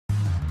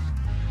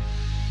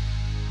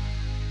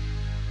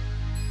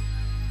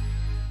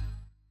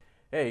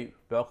Hey,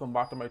 welcome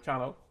back to my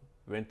channel.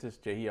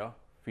 Vintage J here,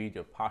 feed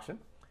your passion.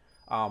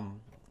 Um,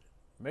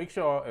 Make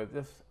sure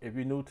if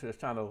you're new to this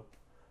channel,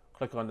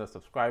 click on the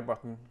subscribe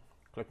button,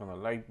 click on the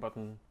like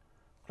button,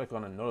 click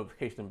on the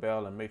notification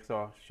bell, and make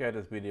sure share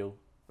this video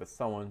with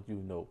someone you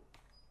know.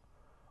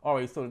 All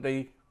right, so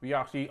today we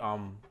actually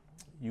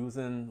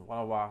using one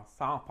of our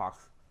sound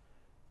packs.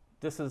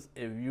 This is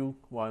if you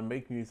want to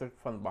make music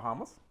from the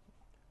Bahamas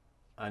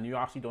and you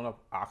actually don't have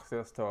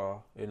access to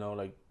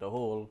like the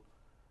whole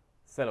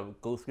set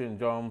of ghost screen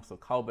drums, or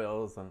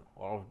cowbells, and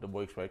all of the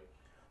works, right?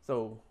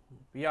 So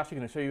we actually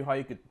going to show you how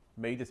you could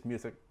make this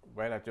music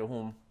right at your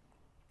home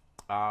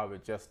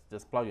with just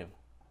this plugin,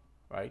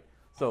 right?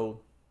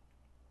 So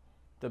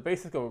the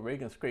basics of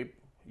Rake and Scrape,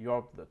 you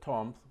have the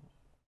toms.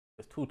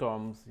 There's two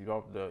toms. You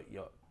have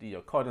the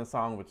accordion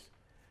sound, which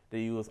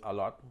they use a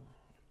lot,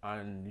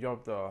 and you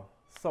have the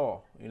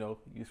saw. You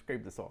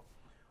scrape the saw.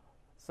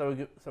 So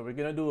we're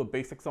gonna do a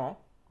basic song,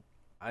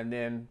 and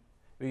then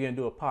we're gonna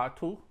do a part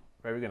two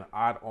where we're gonna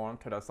add on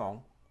to that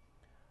song.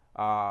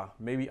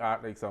 Maybe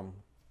add like some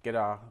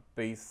guitar,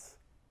 bass,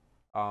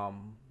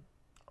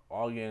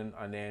 organ,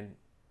 and then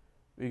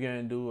we're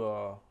gonna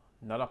do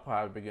another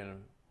part where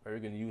we're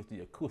gonna use the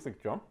acoustic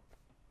drum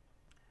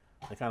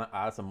to kind of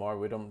add some more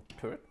rhythm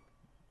to it.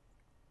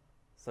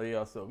 So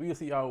yeah, so we'll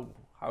see how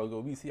it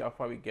goes. We see how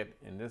far we get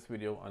in this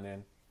video, and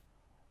then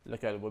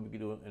look at what we can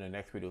do in the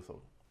next video.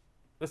 So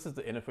this is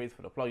the interface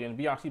for the plugin.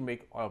 We actually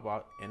make all of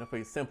our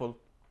interface simple.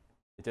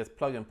 It's just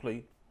plug and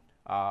play.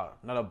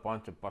 Not a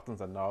bunch of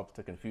buttons and knobs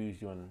to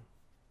confuse you. And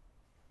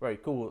very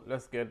cool.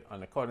 Let's get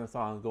an accordion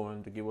sound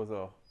going to give us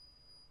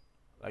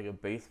a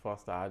bass for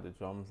us to add the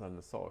drums and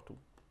the saw too.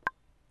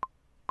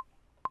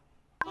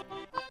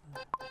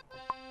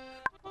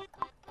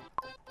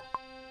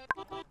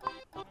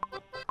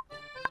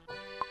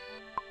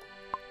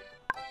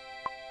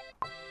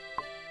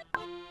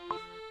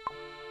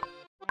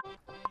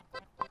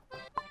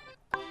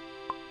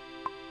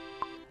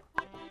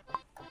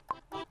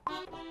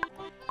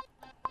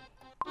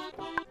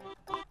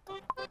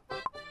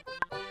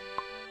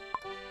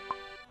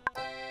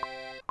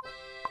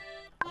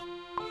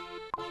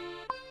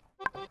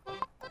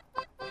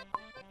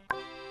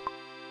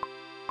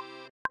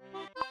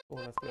 So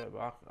let's get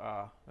back.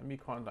 Let me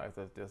quantize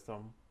that. There's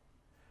some.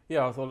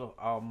 Yeah. So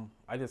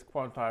I just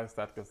quantized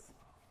that because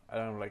I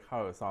don't like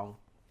how it sounds.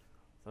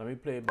 So let me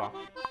play it back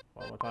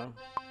one more time.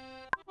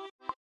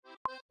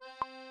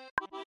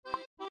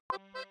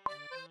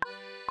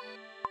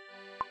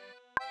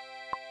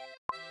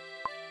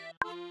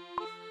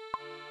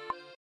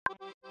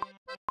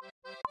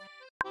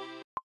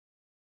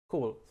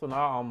 Cool. So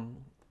now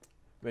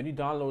when you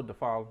download the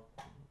file,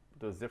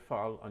 the zip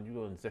file, and you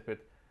go and zip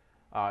it,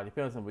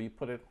 depends on where you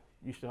put it.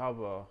 You should have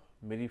a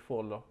MIDI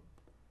folder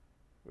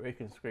where you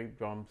can scrape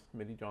drums,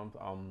 MIDI drums.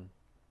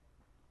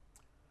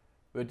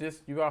 With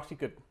this, you actually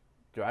could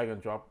drag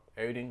and drop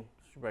everything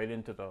right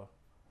into the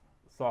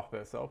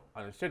software itself,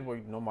 and it should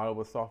work no matter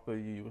what software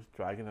you use,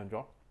 dragging and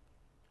drop.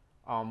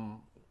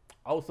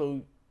 Also,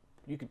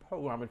 you could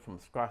program it from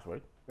scratch,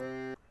 right?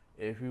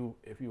 If you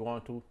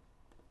want to,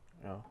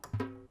 you know.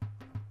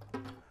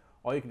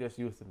 Or you can just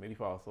use the MIDI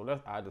file. So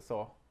let's add the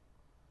saw.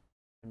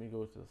 Let me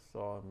go to the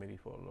saw MIDI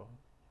folder.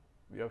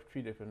 We have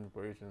 3 different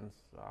versions.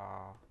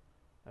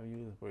 Let me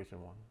use version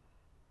 1.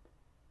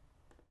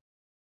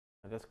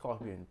 And just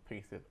copy and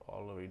paste it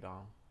all the way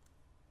down.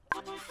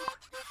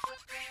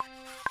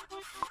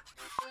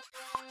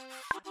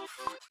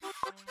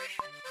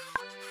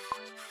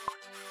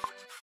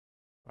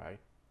 Right.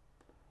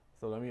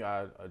 So let me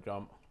add a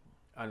drum.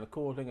 And the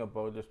cool thing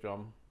about this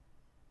drum,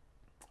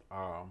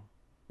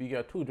 we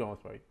get 2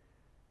 drums, right?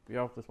 We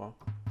have this one,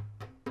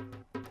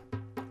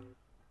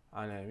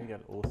 and then we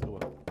get also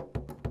one.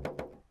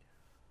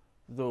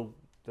 So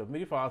the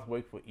MIDI files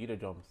work for either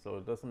drum, so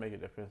it doesn't make a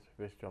difference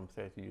which drum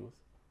set you use.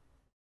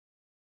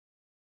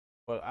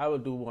 But I will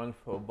do one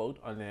for both,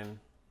 and then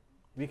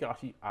we can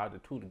actually add the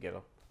 2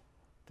 together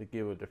to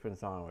give a different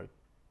sound, right?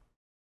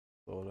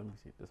 So let me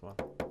see this one.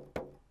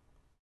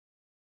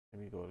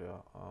 Let me go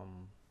there.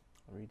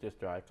 Let me just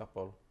drag a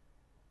couple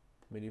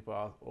MIDI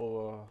files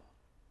over.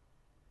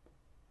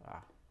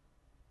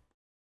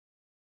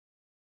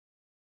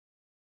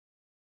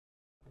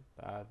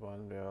 That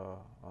one there.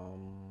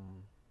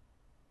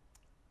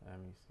 Let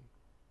me see.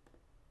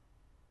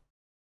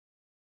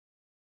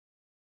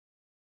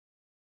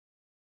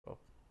 Oh,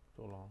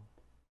 so long.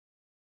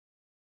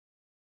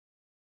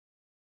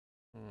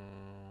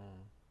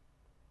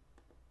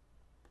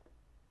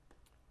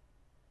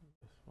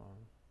 This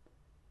one.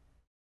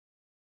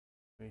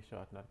 Let me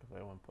shorten that because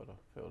I want to put a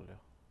fill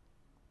there.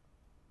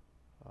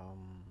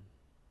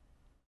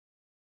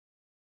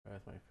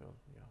 Where's my fill?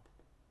 Yeah.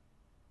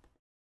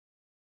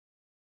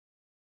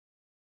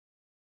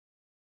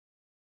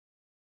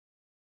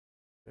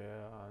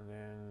 There, and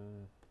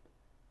then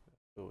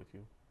let's go with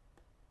you.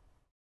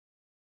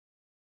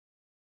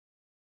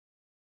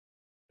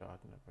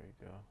 Shorten it right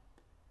there.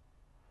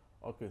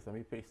 Okay, so let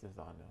me paste this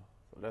on there.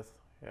 So let's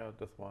have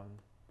this one.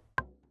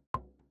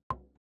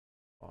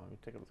 Oh, let me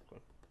take a look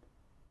quick.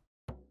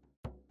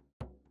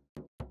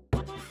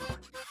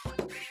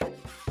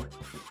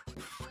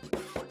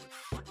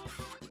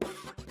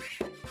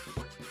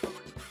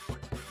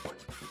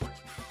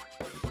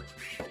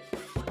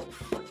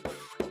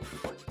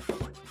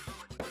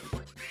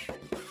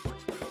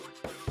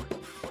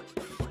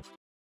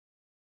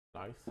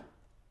 Nice.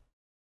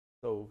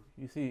 So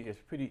you see, it's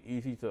pretty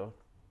easy to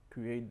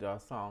create the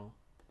sound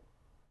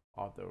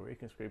of the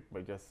Rake script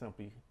by just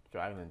simply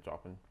dragging and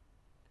dropping.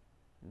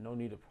 No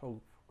need to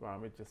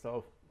program it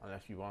yourself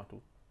unless you want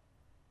to.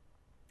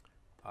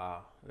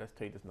 Let's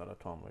take this another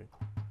tone, right?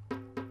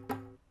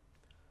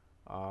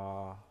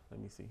 Let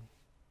me see.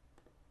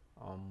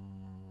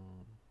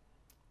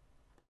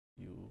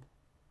 You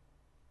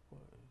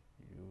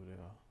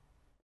there.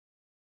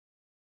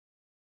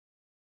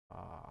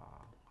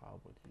 How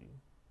about you?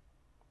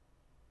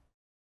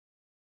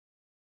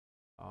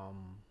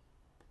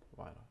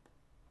 Why not?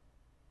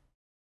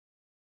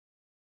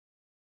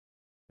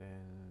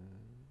 Then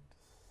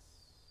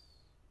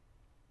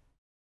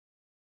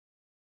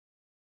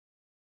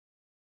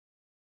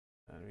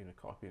I'm gonna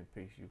copy and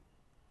paste you.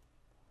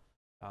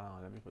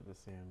 Let me put the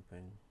same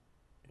thing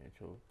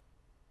intro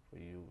for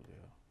you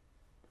there.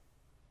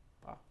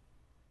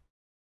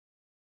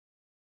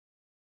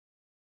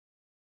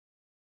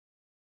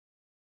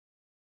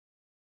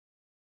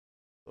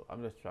 So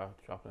I'm just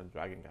dropping and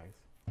dragging, guys.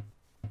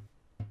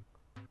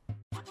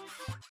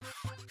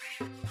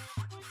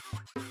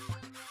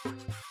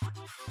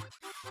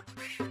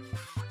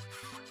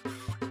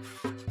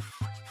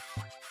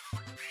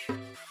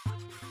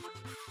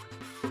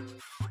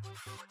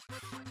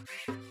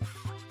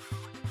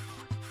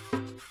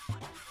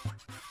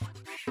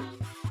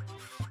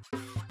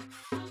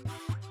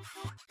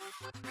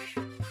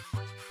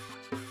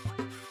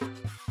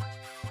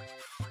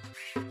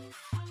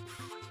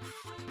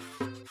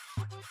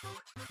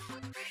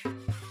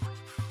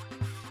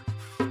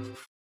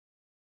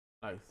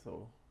 Nice,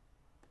 so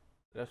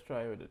let's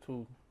try with the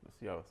two to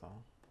see how it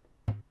sounds.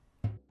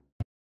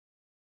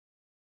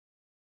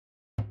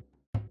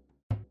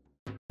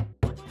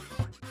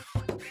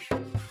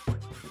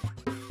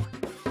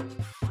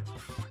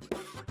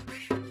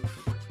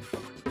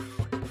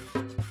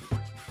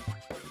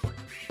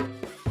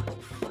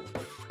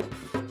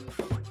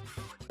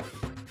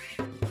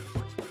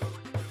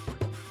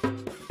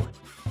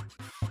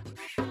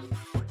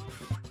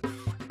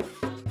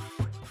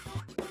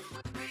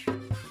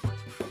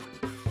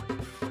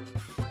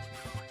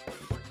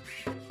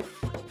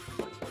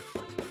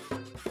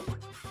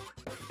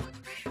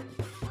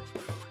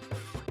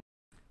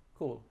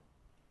 Cool.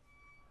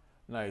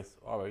 Nice.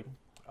 All right.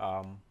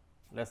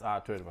 Let's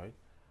add to it, right?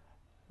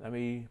 Let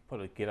me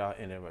put a guitar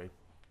in it, right?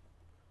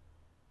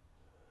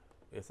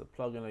 It's a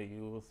plugin I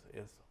use.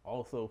 It's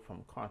also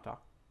from Kontakt.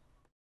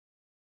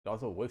 It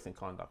also works in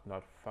Kontakt,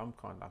 not from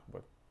Kontakt,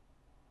 but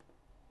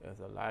there's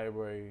a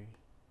library.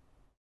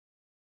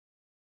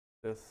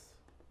 This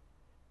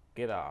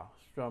guitar,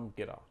 strum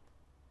guitar.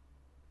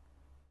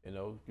 You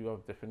know, you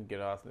have different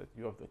guitars.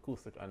 You have the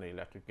acoustic and the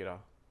electric guitar.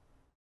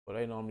 But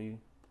I normally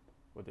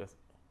would just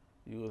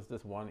use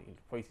this one,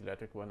 voice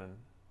electric one, and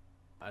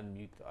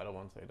unmute the other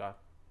ones like that.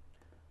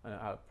 And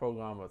I'll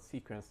program a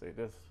sequence like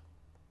this.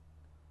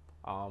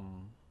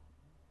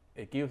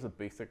 It gives a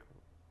basic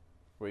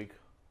break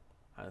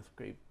and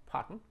scrape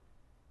pattern.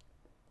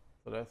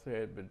 So let's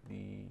hear it with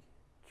the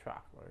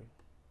track, right?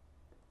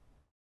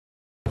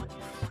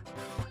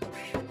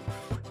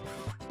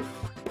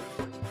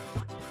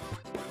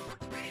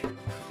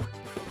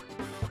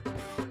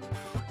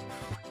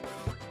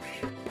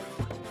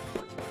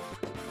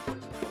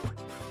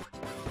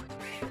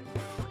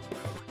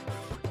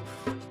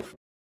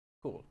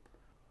 Cool.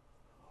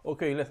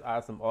 Okay, let's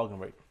add some organ,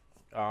 right?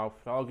 For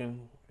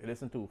organ, it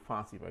isn't too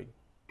fancy, right?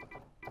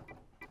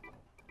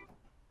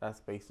 That's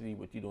basically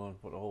what you're doing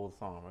for the whole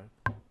song, right?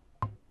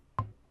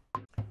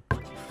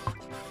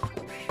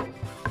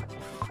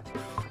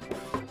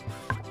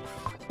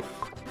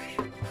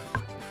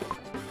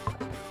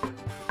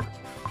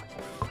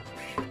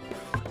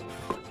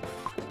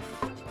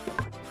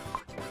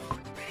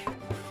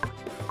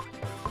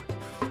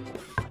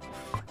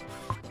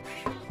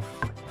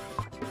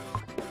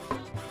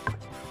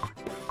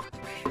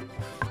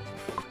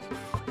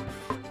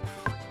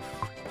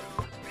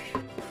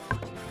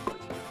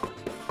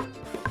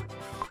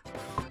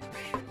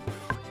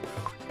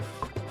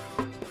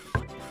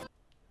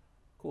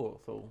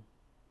 Cool, so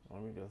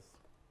let me just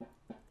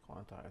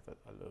quantize it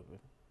a little bit,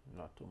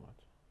 not too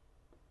much.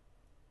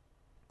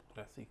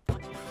 Let's see.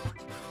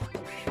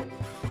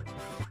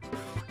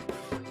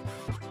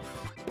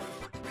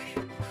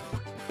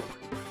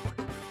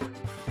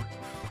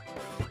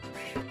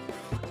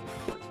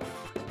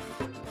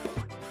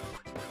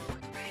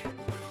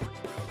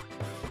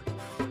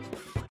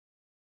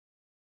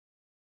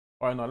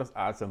 All right, now let's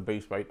add some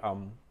bass, right?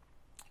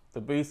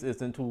 The bass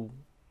isn't too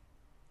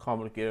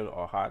complicated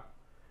or hard.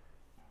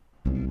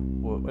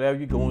 Whatever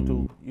you're going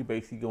to, you're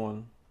basically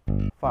going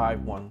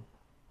 5-1,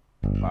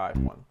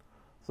 5-1.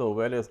 So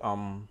whether it's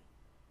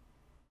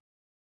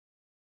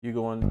you're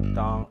going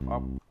down,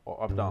 up,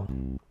 or up,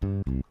 down.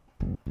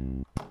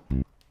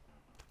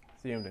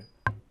 Same thing.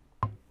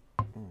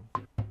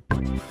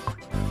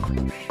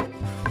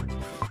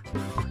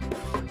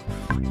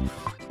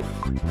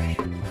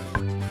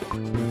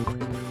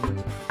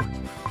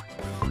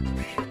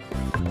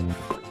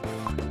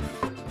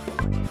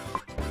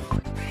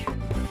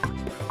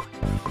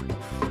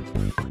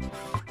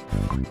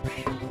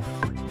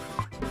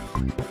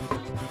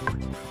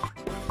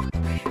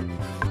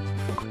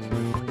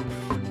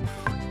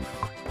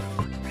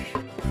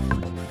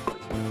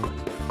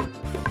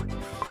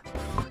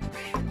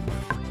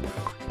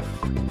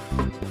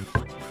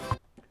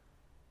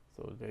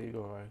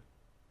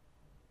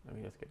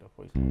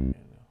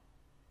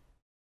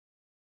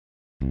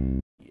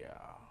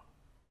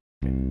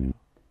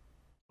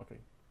 Okay.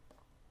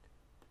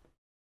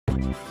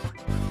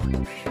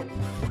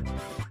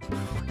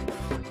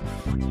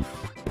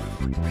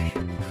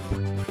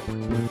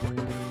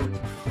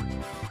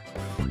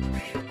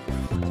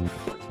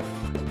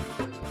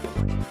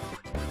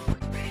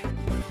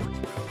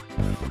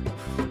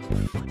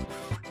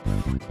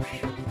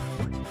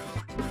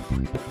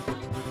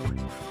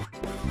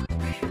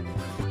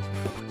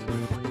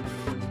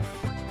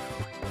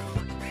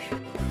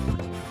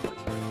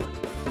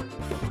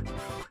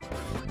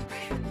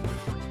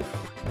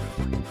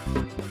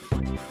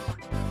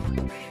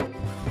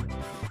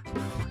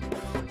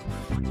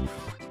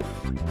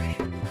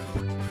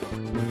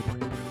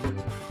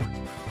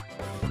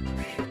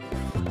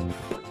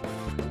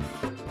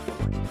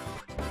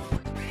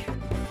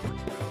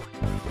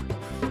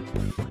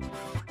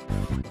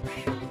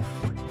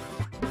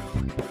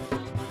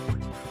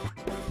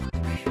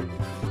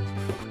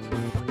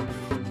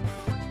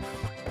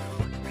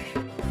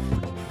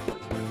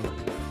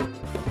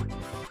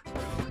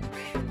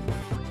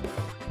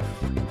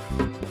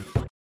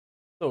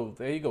 So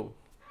there you go,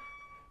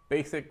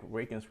 basic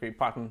rake and scrape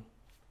pattern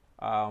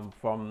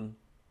from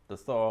the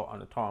saw on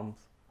the toms.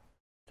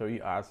 So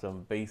you add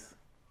some bass,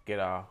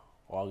 guitar,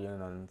 organ,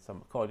 and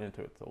some accordion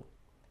to it. So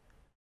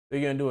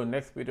we're gonna do a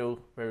next video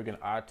where we're gonna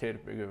add to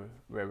it,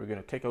 where we're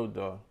gonna take out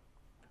the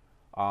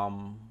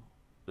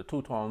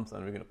two toms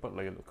and we're gonna put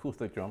like an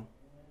acoustic drum,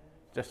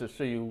 just to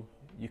show you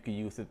can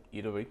use it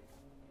either way.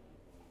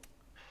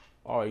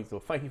 Alright, so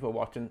thank you for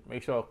watching.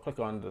 Make sure to click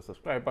on the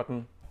subscribe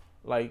button,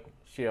 like,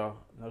 share,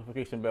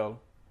 notification bell.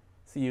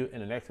 See you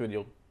in the next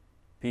video.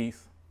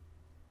 Peace.